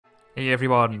Hey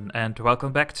everyone, and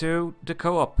welcome back to the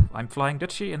co-op. I'm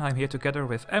FlyingDutchy, and I'm here together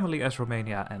with Amelie as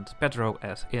Romania and Pedro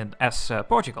as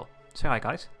Portugal. Say hi,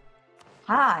 guys.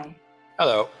 Hi.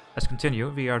 Hello. Let's continue.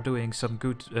 We are doing some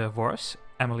good wars.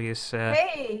 Emily is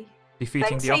Hey.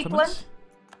 defeating Thanks, the Ottomans.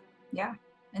 Yeah,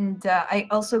 and I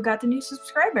also got a new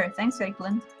subscriber. Thanks,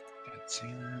 Aikland.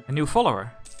 A new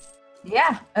follower.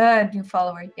 Yeah, new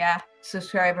follower. Yeah,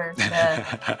 subscriber.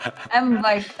 I'm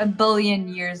like a billion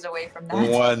years away from that.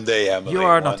 One day, Emily. You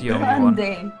are not the only One one.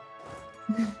 day.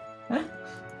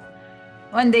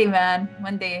 One day, man.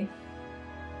 One day.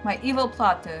 My evil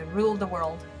plot to rule the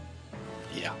world.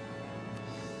 Yeah.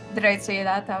 Did I say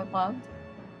that out loud?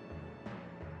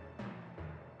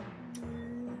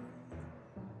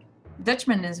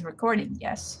 Dutchman is recording,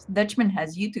 yes. Dutchman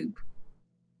has YouTube.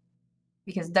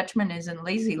 Because Dutchman isn't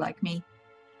lazy like me.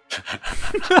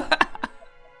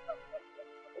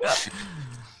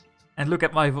 And look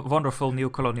at my wonderful new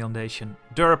colonial nation,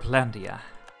 Derplandia.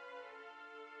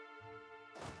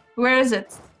 Where is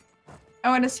it? I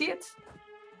want to see it.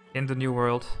 In the New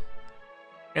World.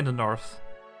 In the north.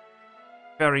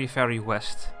 Very, very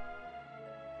west.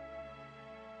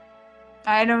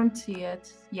 I don't see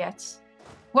it yet.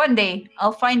 One day,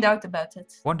 I'll find out about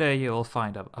it. One day you'll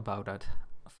find out about it.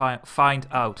 Find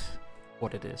out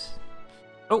what it is.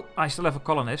 Oh, I still have a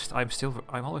colonist. I'm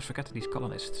always forgetting these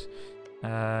colonists.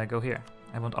 Go here.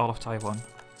 I want all of Taiwan.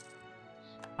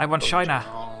 I want China.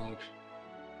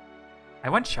 I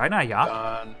want China, yeah.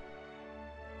 Done.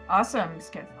 Awesome,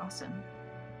 Skiff. Awesome.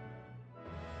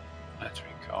 Let's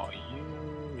recall you.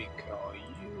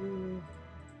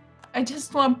 I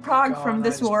just want Prague from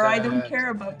this Colonize war. I don't that.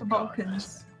 care about the Colonize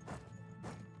Balkans.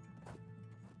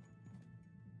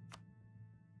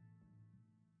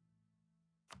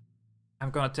 I'm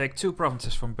gonna take 2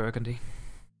 provinces from Burgundy.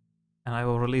 And I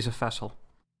will release a vassal.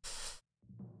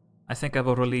 I think I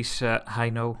will release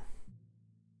Hainaut.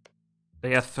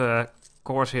 They have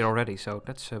cores here already, so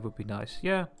that would be nice.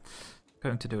 Yeah,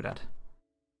 going to do that.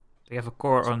 They have a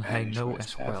core on Spanish Hainaut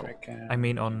West as well. Africa, I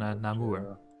mean on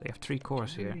Namur. They have 3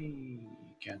 cores here.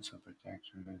 Cancel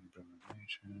protection and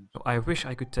implementation. So I wish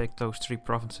I could take those 3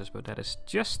 provinces, but that is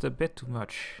just a bit too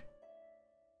much.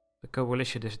 The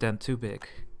coalition is then too big.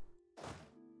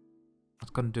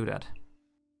 Not gonna do that.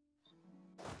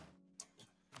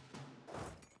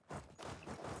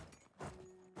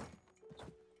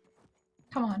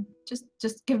 Come on,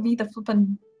 just give me the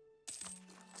flippin'.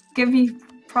 Give me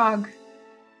Prague.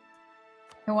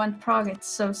 I want Prague. It's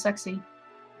so sexy.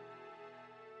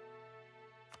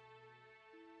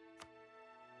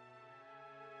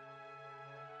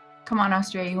 Come on,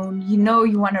 Austria. You know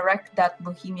you want to wreck that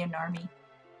Bohemian army.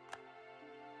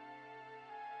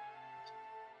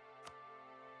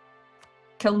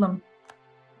 Kill them.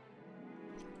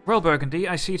 Well, Burgundy,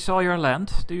 I see it's all your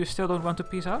land. Do you still don't want to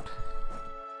peace out?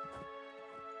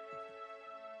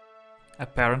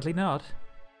 Apparently not.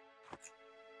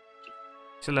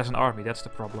 Still has an army, that's the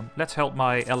problem. Let's help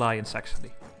my ally in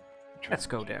Saxony. Let's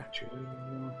go there.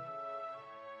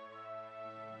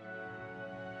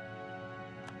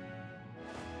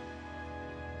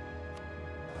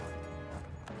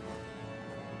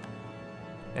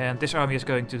 And this army is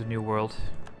going to the New World.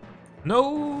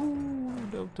 No!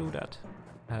 Don't do that.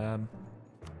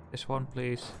 This one,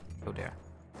 please. Go there.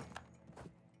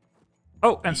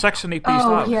 Oh, and Saxony peaced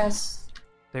out. Oh yes.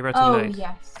 They were too Oh late.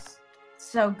 yes.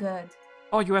 So good.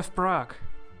 Oh, you have Prague.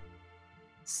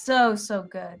 So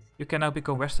good. You can now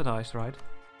become westernized, right?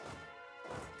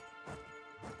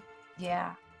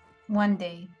 Yeah. One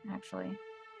day, actually.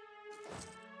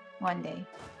 One day.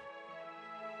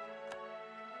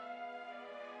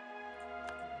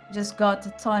 Just got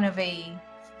a ton of AE.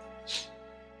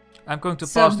 I'm going to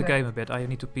So pause the good. game a bit. I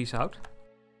need to peace out.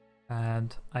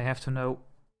 And I have to know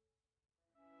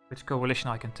which coalition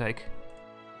I can take.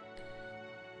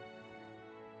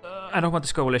 I don't want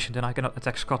this coalition, then I cannot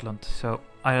attack Scotland. So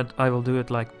I will do it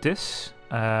like this.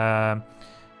 The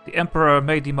Emperor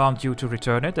may demand you to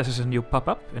return it. This is a new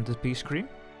pop-up in the peace screen.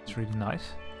 It's really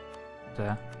nice.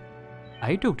 But,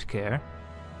 I don't care.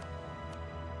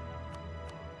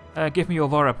 Give me your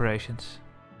war operations.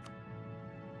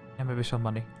 And maybe some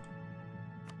money.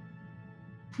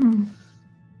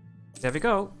 There we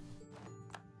go.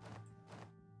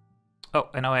 Oh,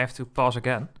 and now I have to pause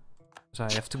again.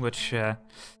 Because I have too much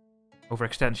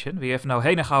overextension. We have now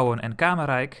Henegouwen and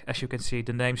Kamerijk. As you can see,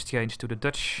 the names changed to the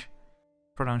Dutch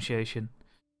pronunciation.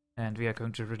 And we are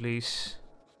going to release...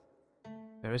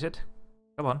 Where is it?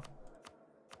 Come on.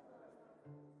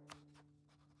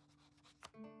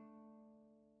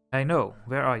 I know.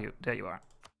 Where are you? There you are.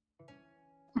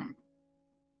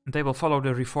 They will follow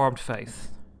the Reformed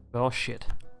faith. Well, shit.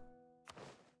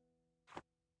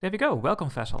 There we go. Welcome,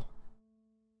 vessel.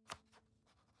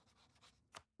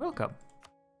 Welcome.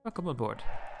 Welcome aboard.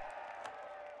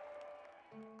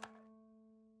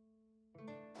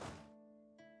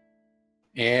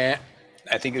 Yeah,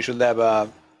 I think you should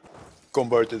have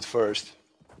converted first.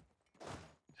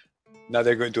 Now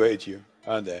they're going to hate you,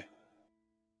 aren't they?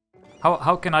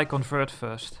 How can I convert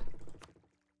first?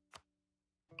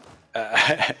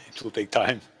 It will take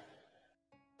time.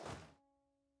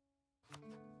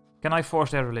 Can I force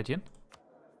their religion?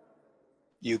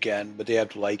 You can, but they have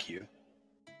to like you.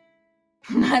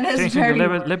 That is Changing very the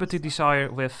worse. liberty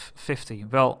desire with 50.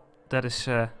 Well, that is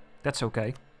that's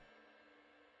okay.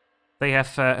 They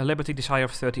have a liberty desire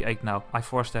of 38 now. I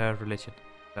forced their religion,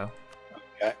 so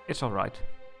Okay. it's all right.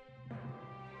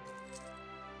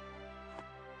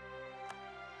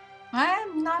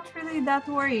 I'm not really that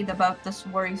worried about this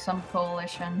worrisome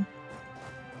coalition.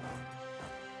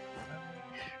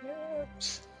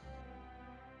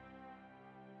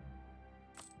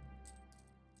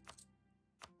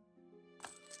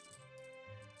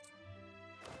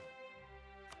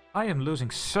 I am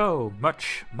losing so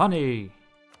much money.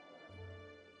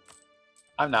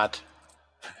 I'm not.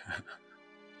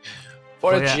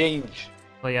 For Well, a yeah. change.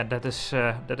 Well, yeah, that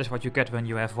is what you get when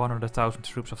you have 100,000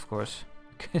 troops, of course.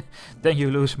 Then you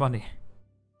lose money.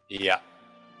 Yeah.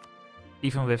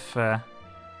 Even with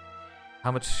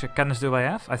how much cannons do I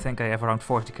have? I think I have around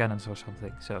 40 cannons or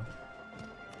something. So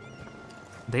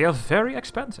they are very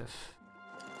expensive.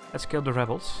 Let's kill the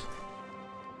rebels.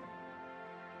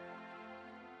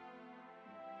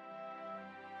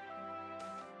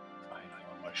 Finally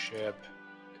on my ship.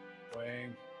 Way.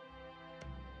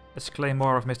 Let's claim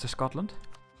more of Mr. Scotland.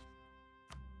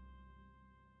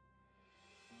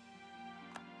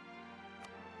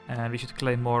 And we should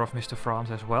claim more of Mr.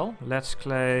 France as well. Let's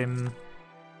claim...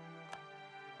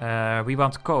 we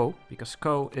want Co, because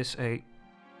Co is a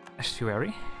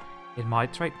estuary in my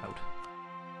trade node.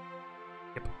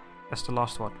 Yep, that's the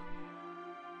last one.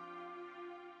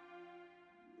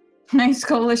 Nice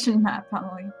coalition map,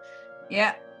 Amelie.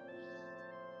 Yeah.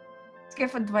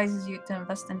 Skiff advises you to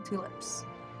invest in tulips.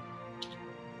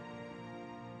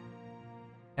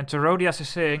 And Terodias is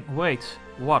saying, wait,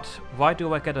 what? Why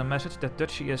do I get a message that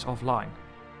Dutchy is offline?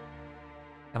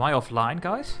 Am I offline,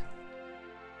 guys?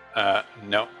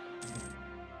 No.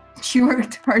 She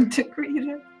worked hard to read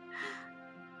it.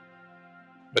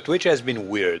 But Twitch has been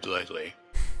weird lately.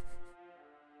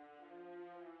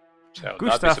 So, not be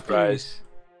Gustav, surprised.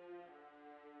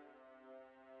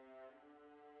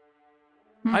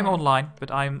 please. I'm online,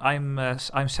 but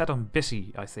I'm set on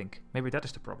busy, I think. Maybe that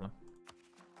is the problem.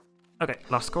 Okay,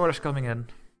 last score is coming in.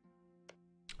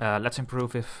 Let's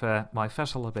improve with my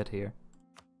vessel a bit here.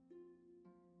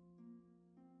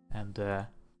 And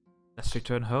let's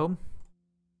return home.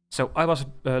 So I was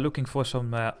looking for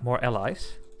some more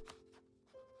allies.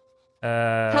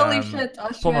 Holy shit,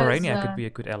 Austria Pomerania is, could be a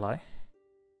good ally.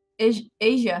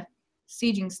 Asia.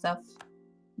 Sieging stuff.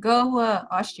 Go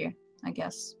Austria, I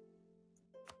guess.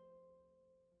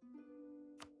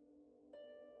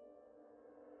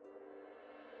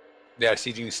 They are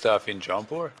sieging stuff in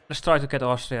Jampur? Let's try to get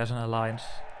Austria as an alliance.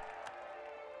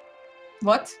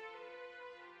 What?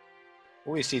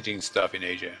 Who is sieging stuff in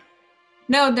Asia?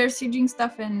 No, they're sieging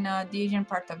stuff in the Asian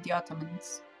part of the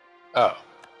Ottomans. Oh.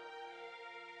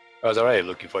 I was already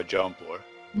looking for Jampur.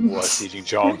 Who was sieging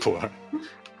Jampur?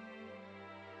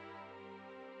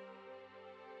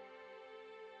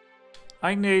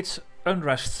 I need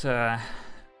unrest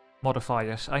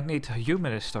modifiers. I need a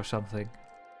humanist or something.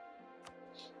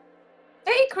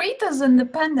 Hey, Creta's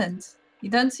independent. You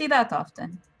don't see that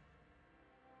often.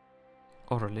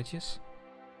 Or religious.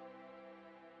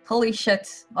 Holy shit,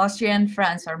 Austria and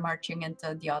France are marching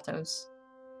into the Ottos.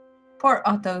 Poor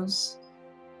Ottos.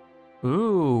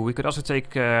 Ooh, we could also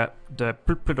take the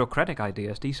plutocratic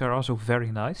ideas. These are also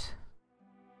very nice.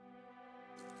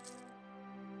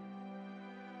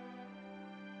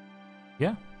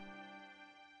 Yeah.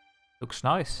 Looks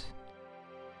nice.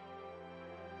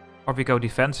 Or we go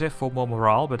defensive for more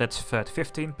morale, but that's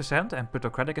 15% and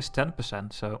plutocratic is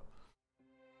 10%, so...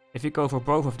 If you go for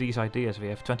both of these ideas, we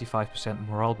have 25%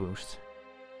 morale boost.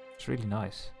 It's really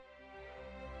nice.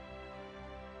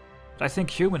 But I think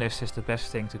humanist is the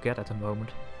best thing to get at the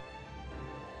moment.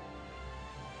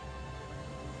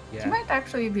 He might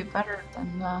actually be better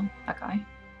than that guy.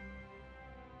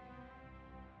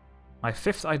 My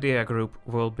fifth idea group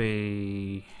will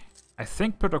be, I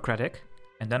think, plutocratic,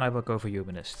 and then I will go for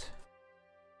humanist.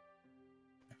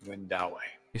 Went that way.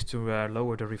 Is to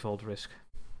lower the revolt risk.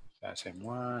 That's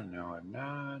M1. No, I'm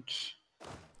not.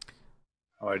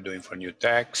 How are you doing for new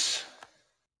tax?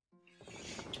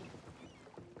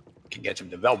 can get some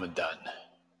development done.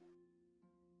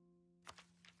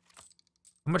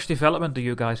 How much development do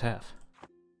you guys have?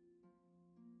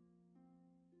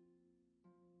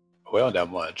 Well,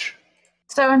 not much.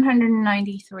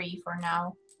 793 for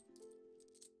now.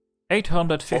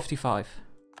 855.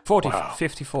 40, Wow.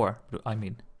 54, I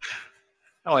mean.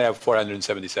 I only have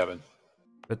 477.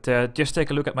 But just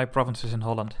take a look at my provinces in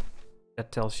Holland.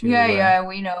 That tells you... Yeah,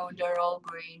 we know. They're all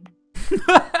green.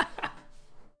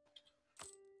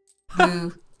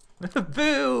 Boo.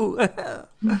 Boo!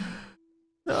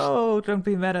 No, don't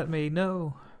be mad at me,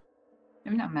 no.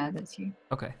 I'm not mad at you.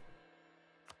 Okay.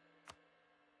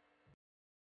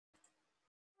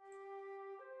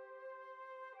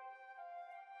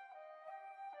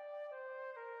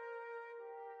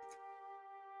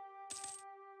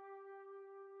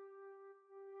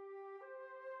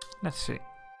 Let's see.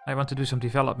 I want to do some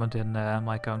development in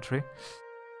my country.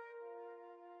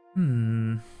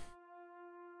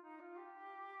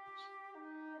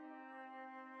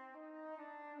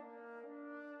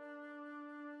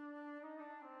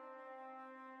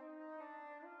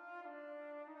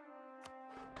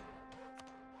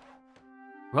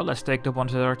 Well, let's take the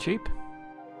ones that are cheap.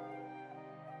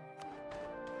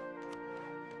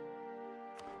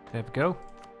 There we go.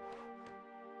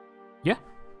 Yeah,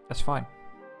 that's fine.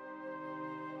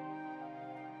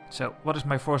 So, what is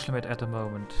my force limit at the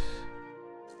moment?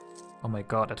 Oh my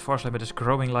god, that force limit is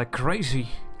growing like crazy.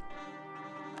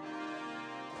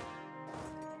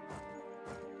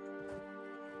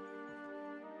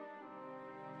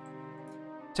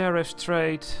 Tariffs,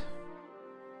 trade.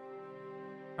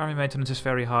 Army maintenance is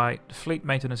very high. The fleet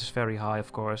maintenance is very high,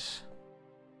 of course.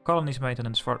 Colonies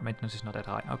maintenance, fort maintenance is not that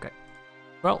high. Okay.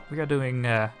 Well, we are doing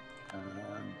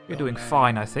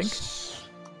fine, I think.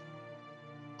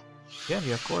 Yeah,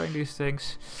 we are coring these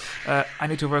things. I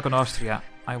need to work on Austria.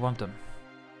 I want them.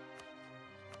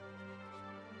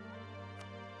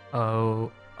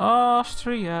 Oh,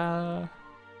 Austria.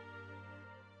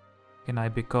 Can I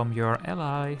become your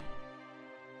ally?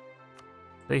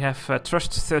 They have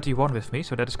Trust 31 with me,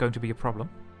 so that is going to be a problem.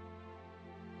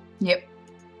 Yep.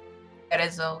 That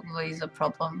is always a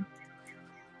problem.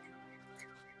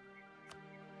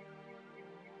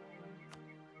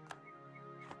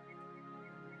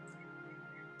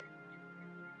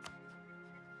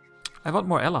 I want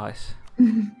more allies.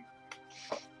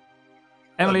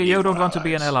 Emily, you don't want to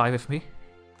be an ally with me?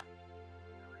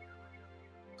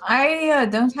 I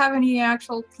don't have any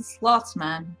actual slots,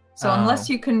 man. So unless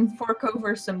you can fork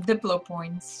over some Diplo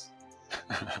points,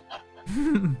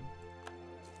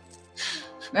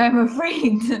 I'm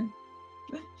afraid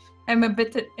I'm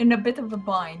in a bit of a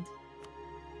bind.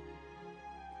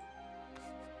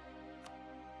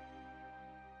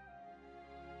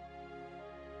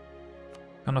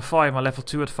 Gonna fire my level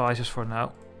 2 advisors for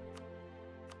now.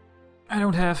 I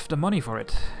don't have the money for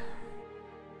it.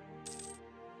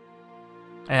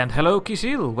 And hello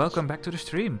Kizil, welcome back to the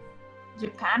stream.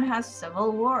 Japan has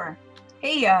civil war.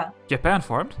 Hey, Japan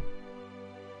formed?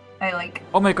 I like...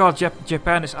 Oh my god,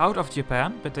 Japan is out of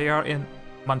Japan, but they are in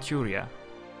Manchuria.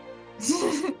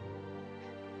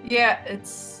 Yeah,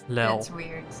 it's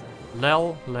weird.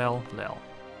 Lel.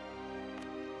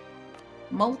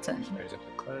 Molten. There's the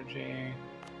clergy.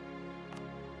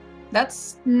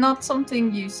 That's not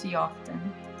something you see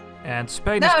often. And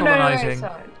Spain is colonizing.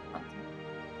 No,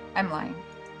 I'm lying.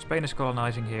 Spain is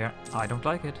colonizing here. I don't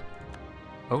like it.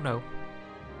 Oh no.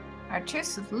 I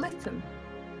choose little.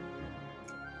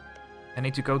 I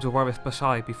need to go to war with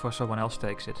Pasai before someone else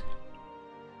takes it.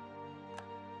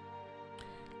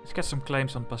 Let's get some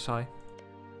claims on Pasai.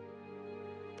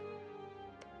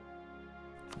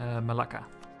 Malacca.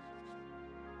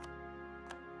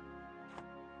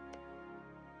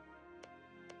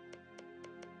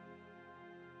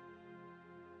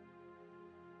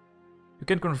 You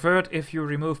can convert if you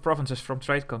remove provinces from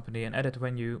trade company and add it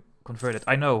when you convert it.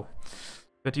 I know,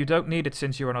 but you don't need it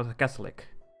since you are not a Catholic.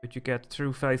 But you get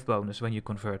true faith bonus when you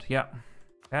convert. Yeah,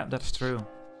 that's true.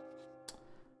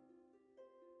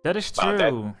 That is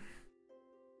true.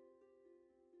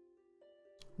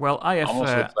 Well, I have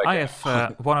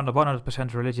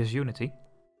 100% religious unity.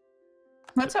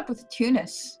 What's up with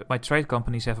Tunis? But my trade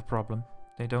companies have a problem.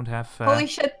 They don't have... Holy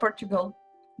shit, Portugal.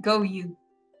 Go you.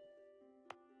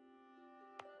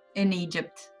 In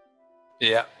Egypt.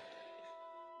 Yeah.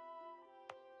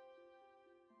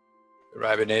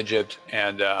 Arrive in Egypt,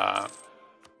 and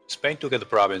Spain took the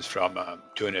province from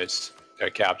Tunis, their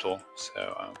capital.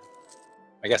 So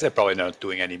I guess they're probably not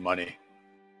doing any money.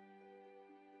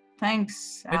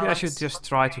 Thanks. Maybe Alex, I should just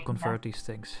try to convert these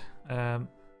things. How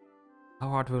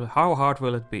hard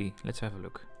will it be? Let's have a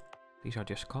look. These are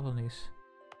just colonies.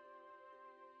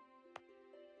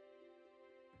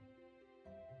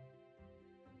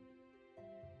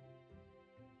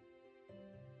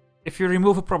 If you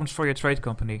remove a province for your trade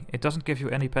company, it doesn't give you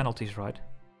any penalties, right?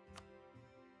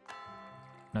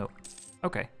 No.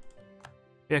 Okay.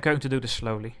 We are going to do this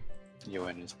slowly.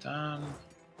 UN is done.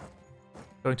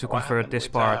 Going to What convert happened this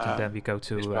with, part and then we go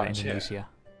to this province here? Indonesia.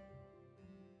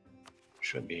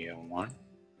 Should be a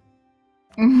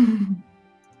 1.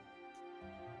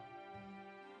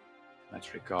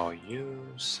 Let's recall you,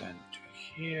 send to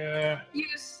here.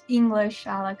 Use English,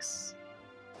 Alex.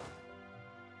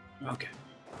 Okay.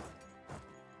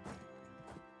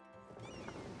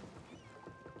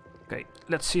 Okay,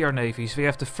 let's see our navies. We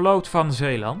have the Vloot van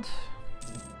Zeeland.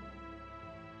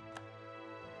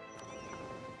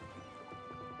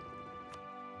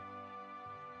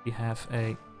 We have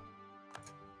a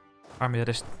army that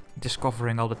is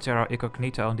discovering all the terra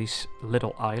incognita on these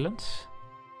little islands.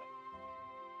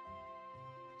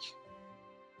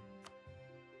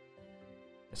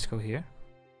 Let's go here.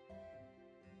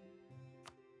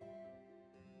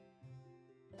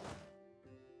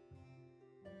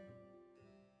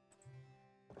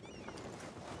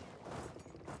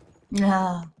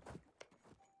 No.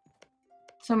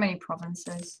 So many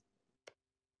provinces.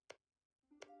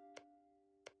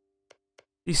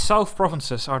 These south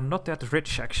provinces are not that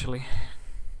rich, actually.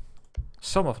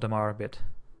 Some of them are a bit.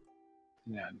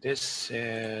 Now this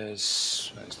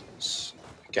is, what is this?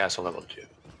 Castle level 2.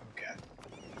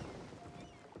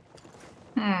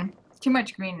 Okay. Too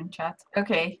much green in chat.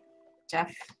 Okay,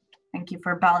 Jeff. Thank you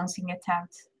for balancing it out.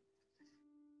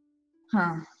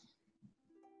 Huh.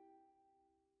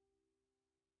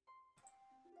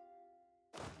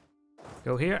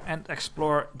 Go here and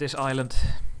explore this island.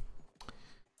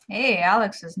 Hey,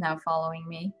 Alex is now following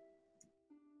me.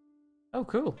 Oh,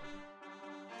 cool.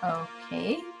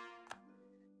 Okay.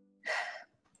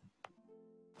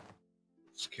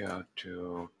 Let's go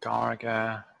to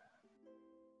Karga.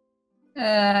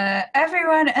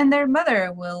 Everyone and their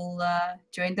mother will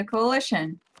join the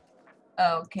coalition.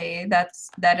 Okay,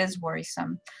 that is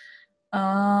worrisome.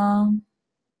 The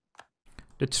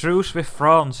truce with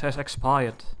France has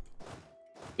expired.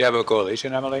 You have a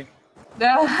coalition, Emily? Do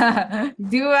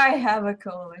I have a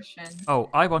coalition? Oh,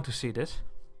 I want to see this.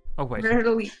 Oh, wait.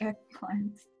 Rarely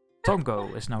eggplant.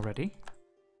 Tongo is now ready.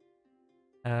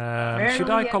 Should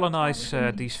Rarely I colonize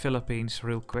eggplant. these Philippines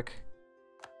real quick?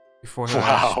 Before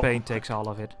Wow. Spain takes all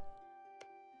of it.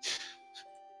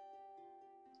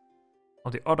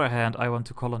 On the other hand, I want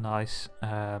to colonize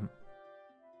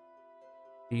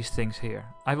these things here.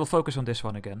 I will focus on this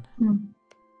one again.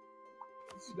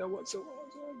 That was so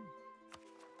awesome.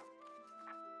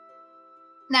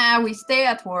 Nah, we stay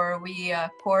at war. We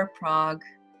core Prague.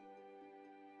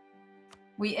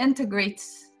 We integrate.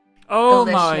 Oh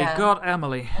my Galicia. god,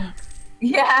 Emily.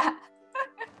 Yeah.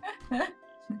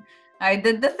 I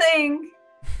did the thing.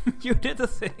 You did the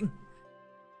thing.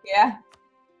 Yeah.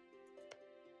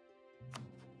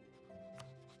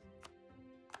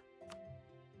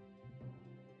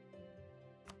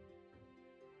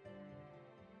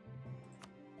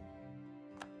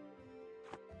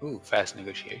 Ooh, fast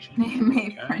negotiation.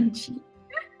 Made Okay. Frenchy.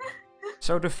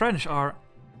 So the French are...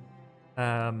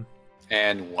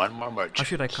 And one more merchant. how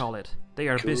should I call it? They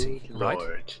are busy, Good right?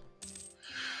 Lord.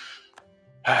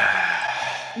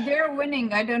 They're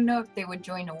winning. I don't know if they would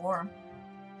join a war.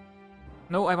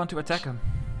 No, I want to attack them.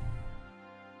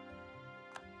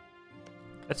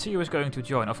 Let's see who is going to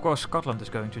join. Of course, Scotland is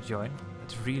going to join.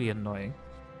 It's really annoying.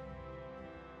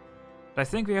 But I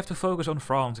think we have to focus on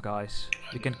France, guys.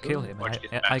 We can kill him, and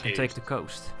I can take the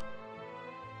coast.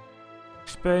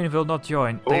 Spain will not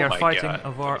join. They Oh are my fighting God,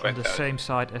 a war on the 25,000. same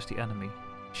side as the enemy.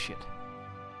 Shit.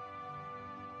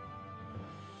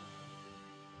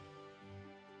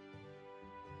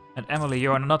 And Emily,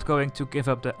 you are not going to give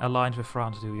up the alliance with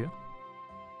France, do you?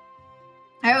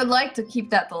 I would like to keep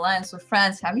that alliance with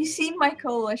France. Have you seen my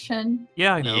coalition?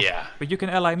 Yeah, I know. Yeah. But you can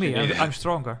ally me. You need I'm it.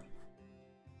 stronger.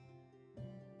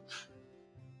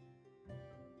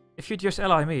 If you just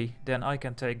ally me, then I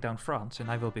can take down France and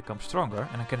I will become stronger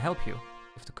and I can help you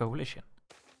with the coalition.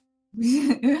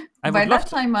 By would love that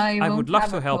to- time, I I won't would love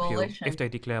have to a help coalition. you if they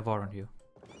declare war on you.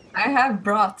 I have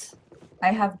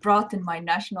brought in my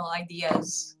national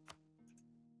ideas.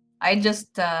 I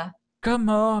just Come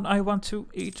on, I want to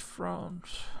eat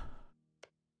France.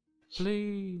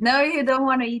 Please. no, you don't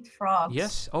want to eat frogs.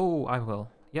 Yes? Oh, I will.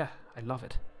 Yeah, I love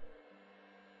it.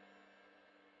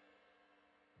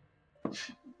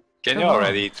 Can Come you on.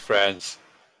 already eat France?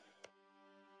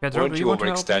 Pedro, Weren't do you you want to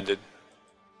help me? overextended?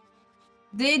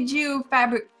 Did you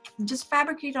just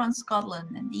fabricate on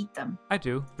Scotland and eat them? I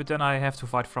do, but then I have to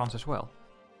fight France as well.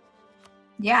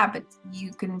 Yeah, but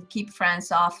you can keep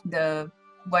France off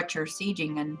what you're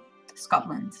sieging in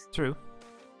Scotland. True.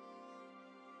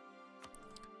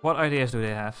 What ideas do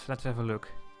they have? Let's have a look.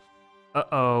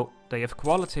 Uh-oh, they have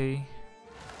quality.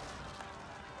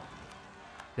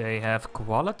 They have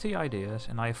quality ideas,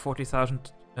 and I have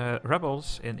 40,000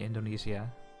 rebels in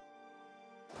Indonesia.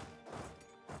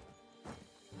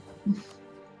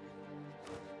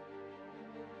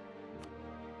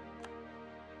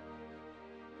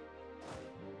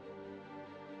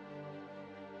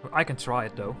 I can try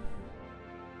it though.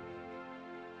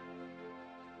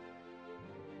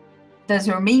 Does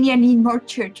Romania need more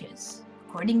churches?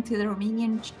 According to the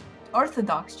Romanian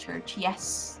Orthodox Church,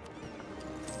 yes.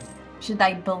 Should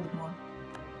I build more?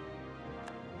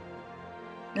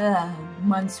 Ugh,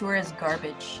 Mansour is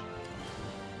garbage.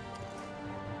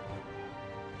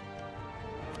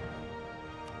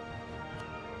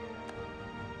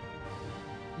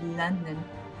 London.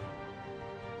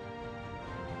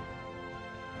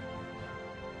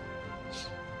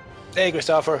 Hey,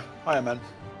 Christopher. Hi, man.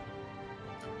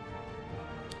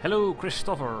 Hello,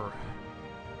 Christopher.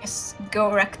 Yes,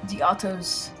 go wreck the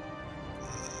autos.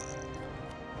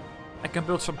 I can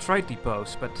build some trade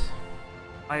depots, but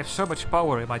I have so much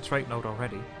power in my trade node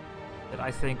already that I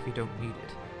think we don't need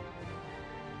it.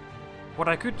 What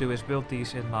I could do is build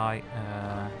these in my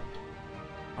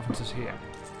provinces here.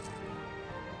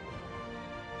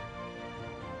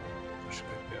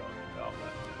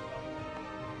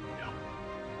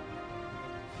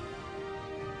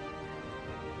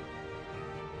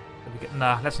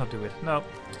 Nah, let's not do it. No,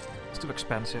 it's too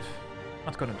expensive.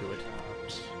 Not gonna do it.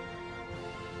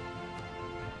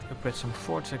 Upgrade some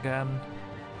forts again.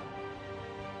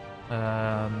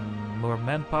 More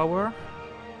manpower.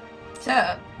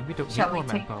 So, We don't shall need we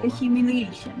more take manpower. the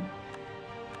humiliation?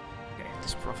 Okay,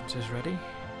 this province is ready.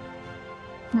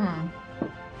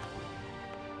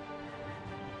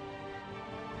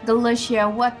 Galicia,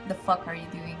 what the fuck are you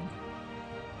doing?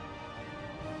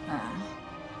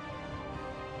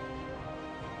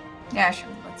 Yeah, sure,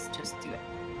 let's just do it.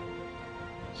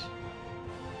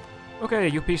 Okay,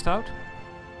 you peaced out?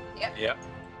 Yeah.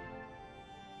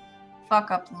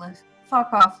 Fuck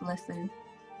off, listen.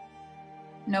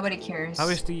 Nobody cares. How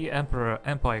is the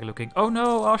empire looking? Oh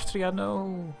no, Austria,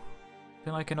 no!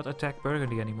 Then I cannot attack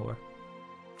Burgundy anymore.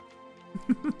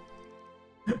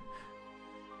 Yeah,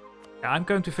 I'm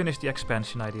going to finish the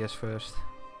expansion ideas first.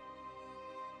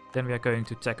 Then we are going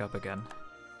to tech up again.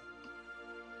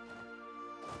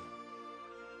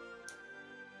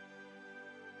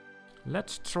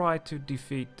 Let's try to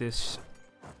defeat this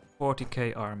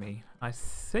 40k army. I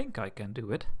think I can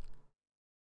do it.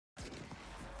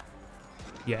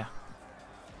 Yeah.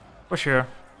 For sure.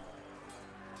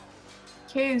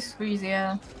 Okay,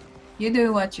 Frisia. You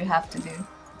do what you have to do.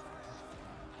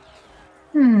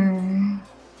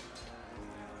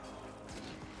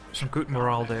 Some good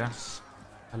morale there.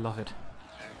 I love it.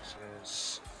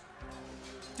 Texas.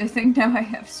 I think now I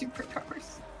have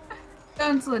superpowers.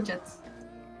 Sounds legit.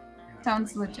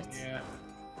 Sounds legit. Yeah.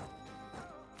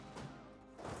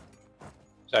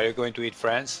 So are you going to eat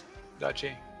France,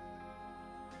 Dutchy?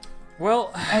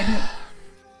 Well,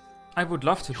 I would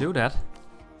love to do that,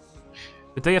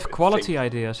 but they have quality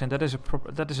ideas, and that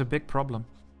is a big problem.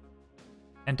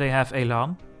 And they have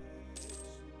Elan.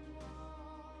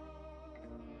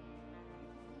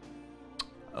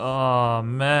 Oh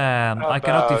man, I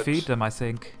cannot defeat them, I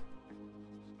think.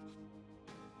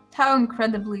 How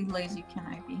incredibly lazy can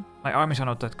I be? My armies are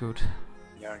not that good.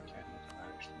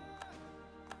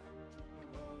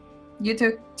 You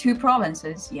took 2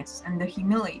 provinces, yes, and the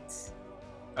humiliates.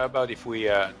 How about if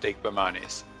we take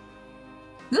Bermanis?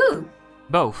 Ooh!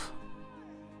 Both.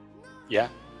 Yeah.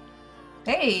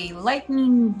 Hey,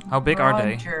 lightning. How big are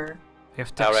they? Roger. They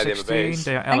have They tech already have a 16, base.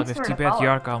 they are allied Thanks with for the Tibet,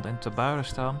 follow. Yarkand and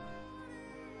Tabaristan.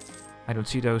 I don't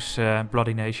see those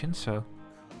bloody nations, so...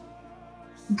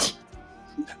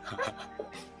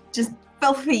 Just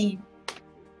filthy,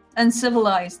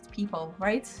 uncivilized people,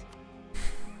 right?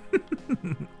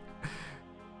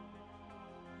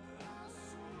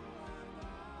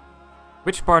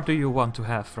 Which part do you want to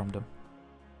have from them?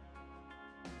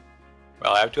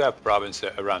 Well, I have to have province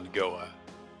around Goa.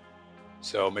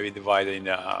 So maybe divide in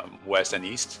west and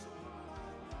east.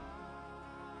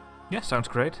 Yeah, sounds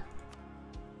great.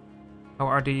 How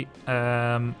are the,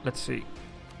 let's see,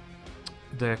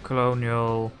 the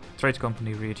colonial trade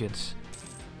company regions?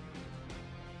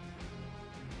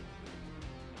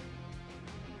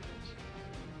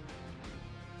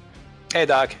 Hey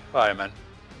Doc, hi man.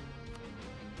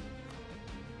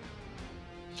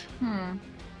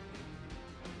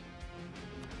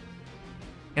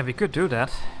 Yeah, we could do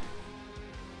that.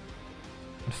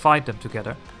 And fight them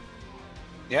together.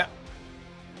 Yeah.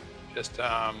 Just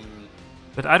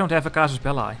But I don't have a casus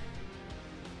belli.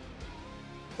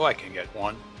 Oh, I can get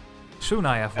one. Soon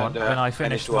I have one, And, when I I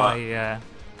finish need to, my...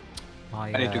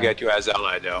 I need to get you as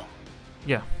ally though,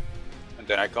 Yeah. and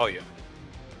then I call you.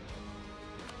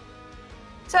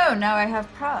 So now I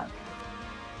have Prague.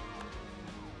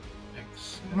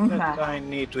 Except that I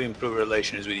need to improve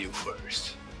relations with you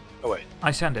first. Oh wait.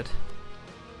 I send it.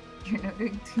 You're not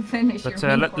going to finish But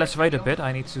your let's wait a bit,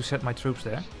 I need to set my troops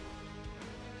there.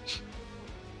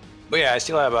 But yeah, I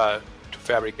still have to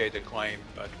fabricate a claim,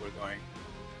 but we're going.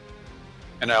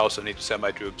 And I also need to send my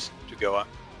troops to Goa.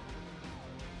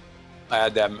 I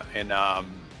had them in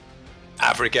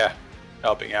Africa,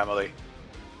 helping Amelie.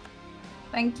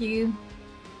 Thank you.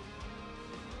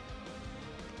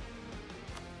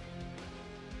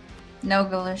 No,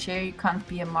 Galicia, you can't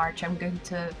be a march. I'm going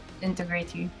to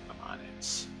integrate you. Come on,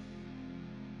 it's...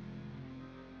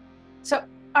 So,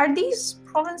 are these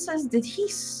provinces, did he...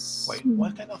 Wait,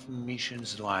 what kind of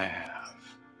missions do I have?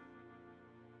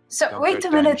 So, Conquer wait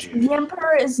a minute. Tangier. The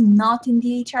Emperor is not in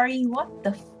the HRE? What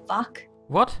the fuck?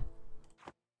 What?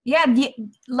 Yeah,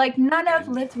 none of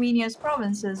Lithuania's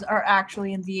provinces are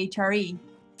actually in the HRE.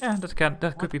 Yeah,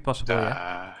 that could be possible,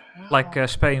 yeah. hell? Like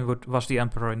Spain was the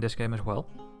emperor in this game as well.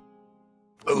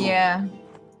 Ooh. Yeah.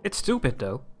 It's stupid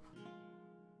though.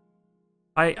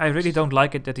 I really don't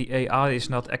like it that the AI is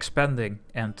not expanding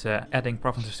and adding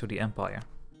provinces to the empire.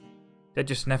 They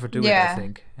just never do it, I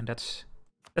think, and that's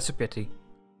a pity.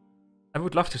 I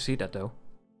would love to see that though.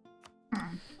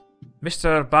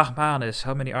 Mr. Bachmanis,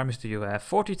 how many armies do you have?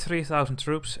 43,000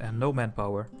 troops and no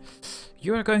manpower.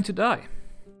 You are going to die.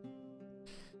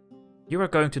 You are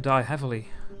going to die heavily,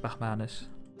 Bachmanis.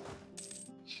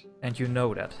 And you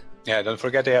know that. Yeah, don't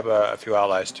forget they have a few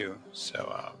allies too,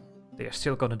 so... They are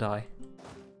still gonna die.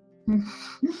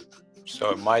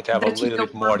 So it might have a little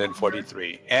bit more than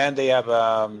 43. And they have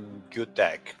good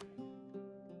tech.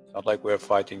 It's not like we're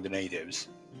fighting the natives.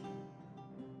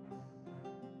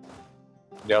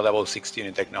 They're level 16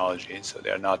 in technology, so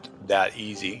they're not that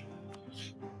easy.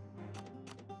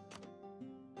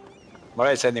 But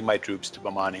I'm sending my troops to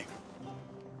Bamani.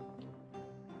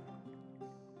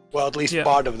 Well, at least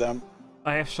part of them.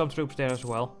 I have some troops there as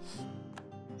well.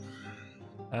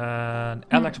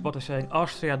 Alex Bot is saying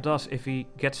Austria does if he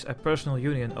gets a personal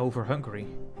union over Hungary.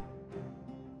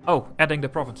 Oh, adding the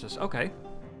provinces, okay.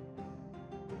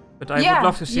 But I would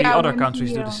love to see other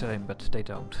countries do the same, but they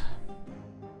don't.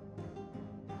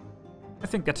 I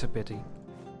think that's a pity.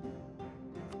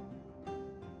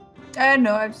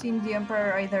 No, I've seen the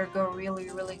Emperor either go really,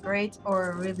 really great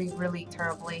or really, really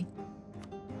terribly.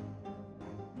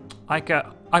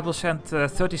 I will send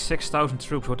 36,000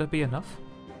 troops, would that be enough?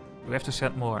 Do we have to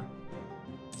send more?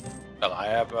 Well, I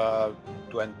have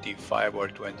 25 or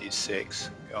 26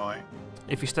 going.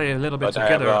 If we stay a little bit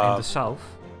together in the south,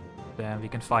 then we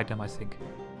can fight them, I think.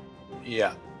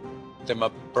 Yeah. Then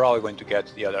I'm probably going to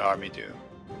get the other army too.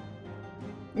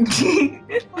 Let's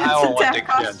attack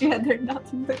to Austria, they're not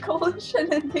in the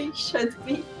coalition and they should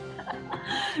be.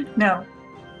 No.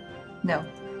 No.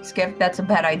 Skip, that's a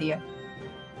bad idea.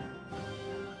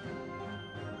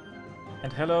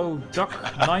 And hello,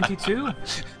 Duck92.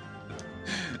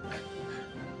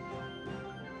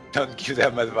 Don't give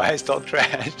them advice, don't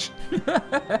trash.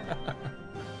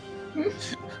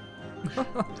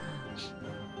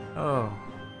 Oh.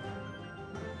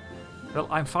 Well,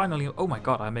 I'm finally... Oh my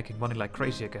god, I'm making money like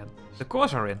crazy again. The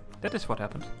cores are in. That is what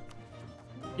happened.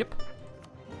 Yep.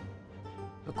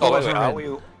 The cores are how in.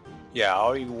 you... Yeah,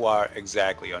 how you are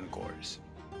exactly on course?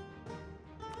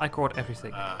 I cored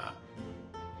everything.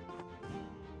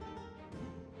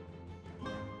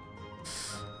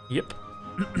 Yep.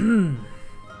 Okay,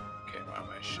 around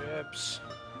my ships.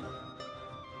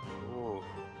 Ooh,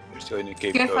 you're still in the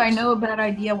Cape Coast. If I know a bad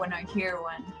idea when I hear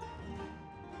one.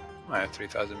 I have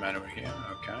 3,000 men over here,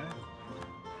 okay.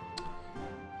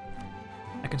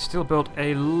 I can still build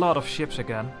a lot of ships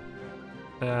again.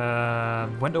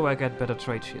 When do I get better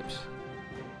trade ships?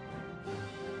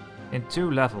 In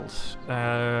 2 levels.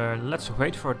 Let's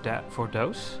wait for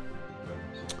those.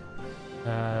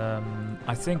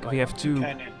 I think we have 2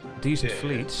 decent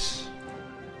fleets.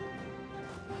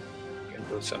 You can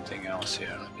build something else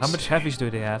here. How much heavies do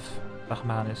they have,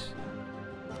 Bachmanis?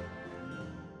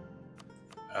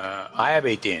 I have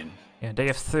 18. Yeah, they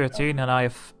have 13 and I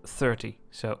have 30,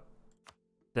 so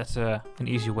that's an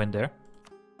easy win there.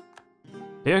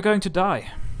 They are going to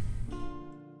die.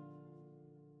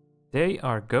 They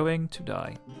are going to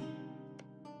die.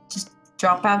 Just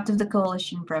drop out of the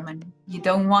coalition, Bremen. You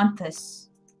don't want this.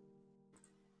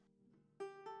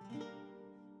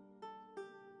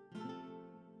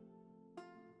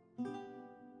 I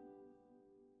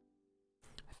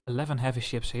have 11 heavy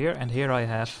ships here, and here I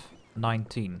have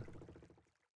 19.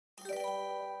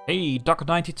 Hey,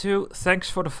 Doc92, thanks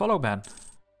for the follow, man.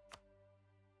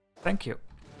 Thank you.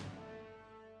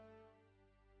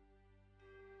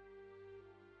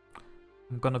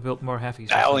 I'm gonna build more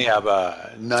heavies. I only have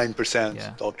 9%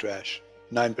 Yeah. top trash,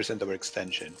 9% over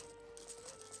extension.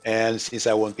 And since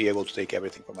I won't be able to take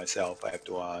everything for myself, I have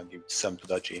to give some to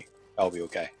Dutchy. I'll be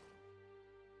okay.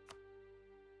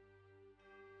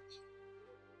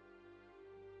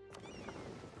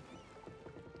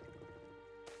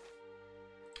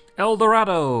 El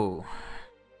Dorado!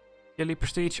 Yearly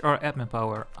prestige or admin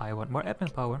power? I want more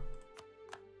admin power.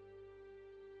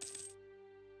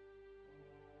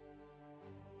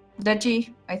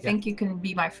 Dutchy, I think you can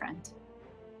be my friend.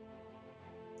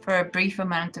 For a brief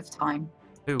amount of time.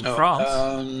 Ooh, Oh,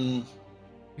 France?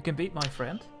 You can beat my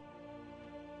friend?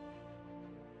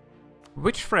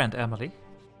 Which friend, Emily?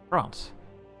 France.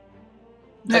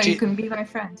 No, Dutchy, you can be my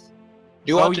friend.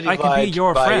 do you want to I divide can be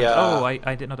your by, friend.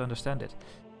 I did not understand it.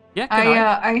 Yeah, can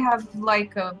I have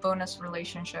like a bonus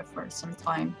relationship for some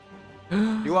time.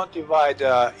 You want to divide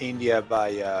India by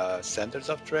centers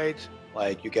of trade?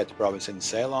 Like you get the province in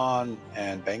Ceylon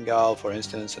and Bengal, for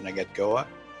instance, and I get Goa?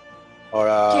 Or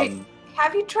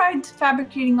Have you tried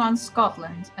fabricating on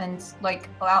Scotland and like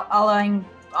allying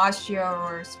Austria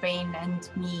or Spain and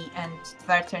me and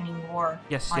threatening war?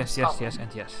 Yes, on yes, Scotland? yes, yes,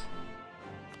 and yes.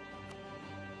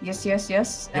 Yes, yes,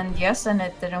 yes, Yep. and yes, and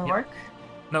it didn't Yep. work.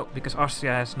 No, because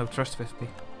Austria has no trust with me.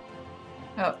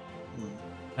 Oh,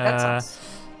 that Uh,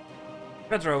 sucks.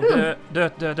 Pedro,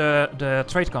 the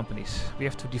trade companies, we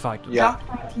have to divide them. Yeah. Doc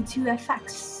 92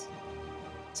 FX.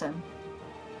 Awesome.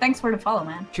 Thanks for the follow,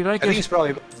 man. Should I I think it's give,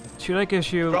 probably should I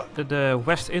give you Pro- the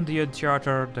West Indian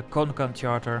Charter, the Konkan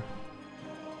Charter,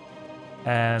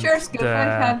 and Sure, Skip, I the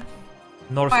have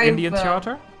North 5, Indian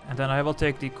Charter? And then I will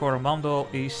take the Coromandel,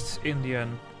 East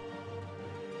Indian,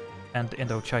 and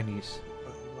Indo-Chinese,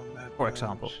 for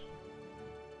example.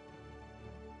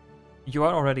 You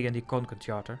are already in the Konkan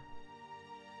Charter.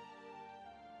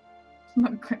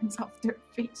 grins off their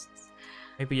faces.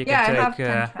 Maybe you Yeah, I can have take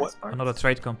 10 transports. another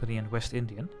trade company in West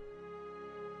Indian.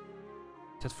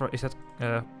 Is that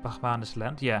Bahman's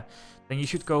land? Yeah. Then you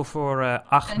should go for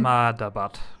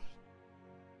Ahmadabad,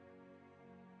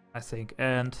 I think,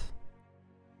 and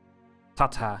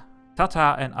Tata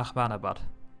and Ahmadabad,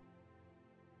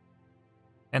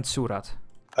 and Surat.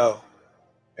 Oh,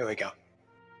 here we go.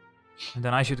 And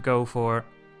then I should go for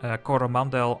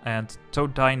Coromandel and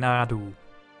Todainadu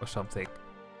or something.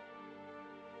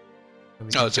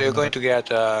 Oh, so you're going to get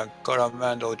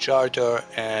Coromandel Charter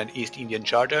and East Indian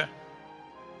Charter?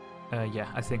 Yeah,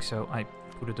 I think so. I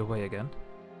put it away again.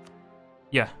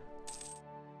 Yeah.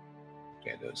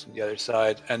 Okay, those on the other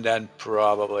side, and then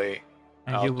probably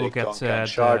And I'll you will take get Konkan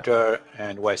Charter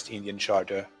and West Indian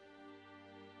Charter.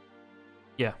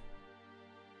 Yeah.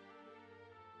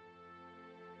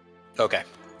 Okay.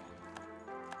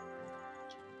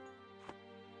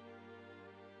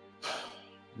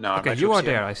 No, Okay, you are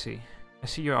there, I see. I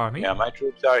see your army. Yeah, my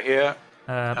troops are here.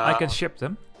 I can ship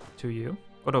them to you.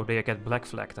 Although they get black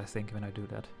flagged, I think, when I do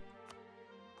that.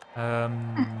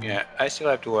 Yeah, I still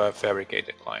have to fabricate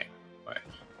the claim. Right.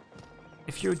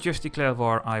 If you just declare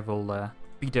war, I will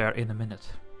be there in a minute.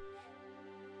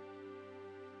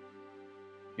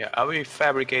 Yeah, I'll be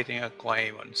fabricating a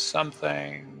claim on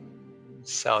something.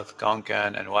 South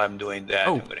Konkan, and while I'm doing that,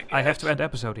 Oh, I'm gonna get I have to end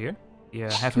episode here.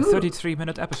 Yeah, have a Ooh.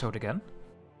 33-minute episode again.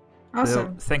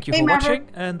 Awesome. So, thank you Hey, for Maverick.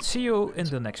 watching, and see you in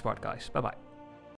the next part, guys. Bye-bye.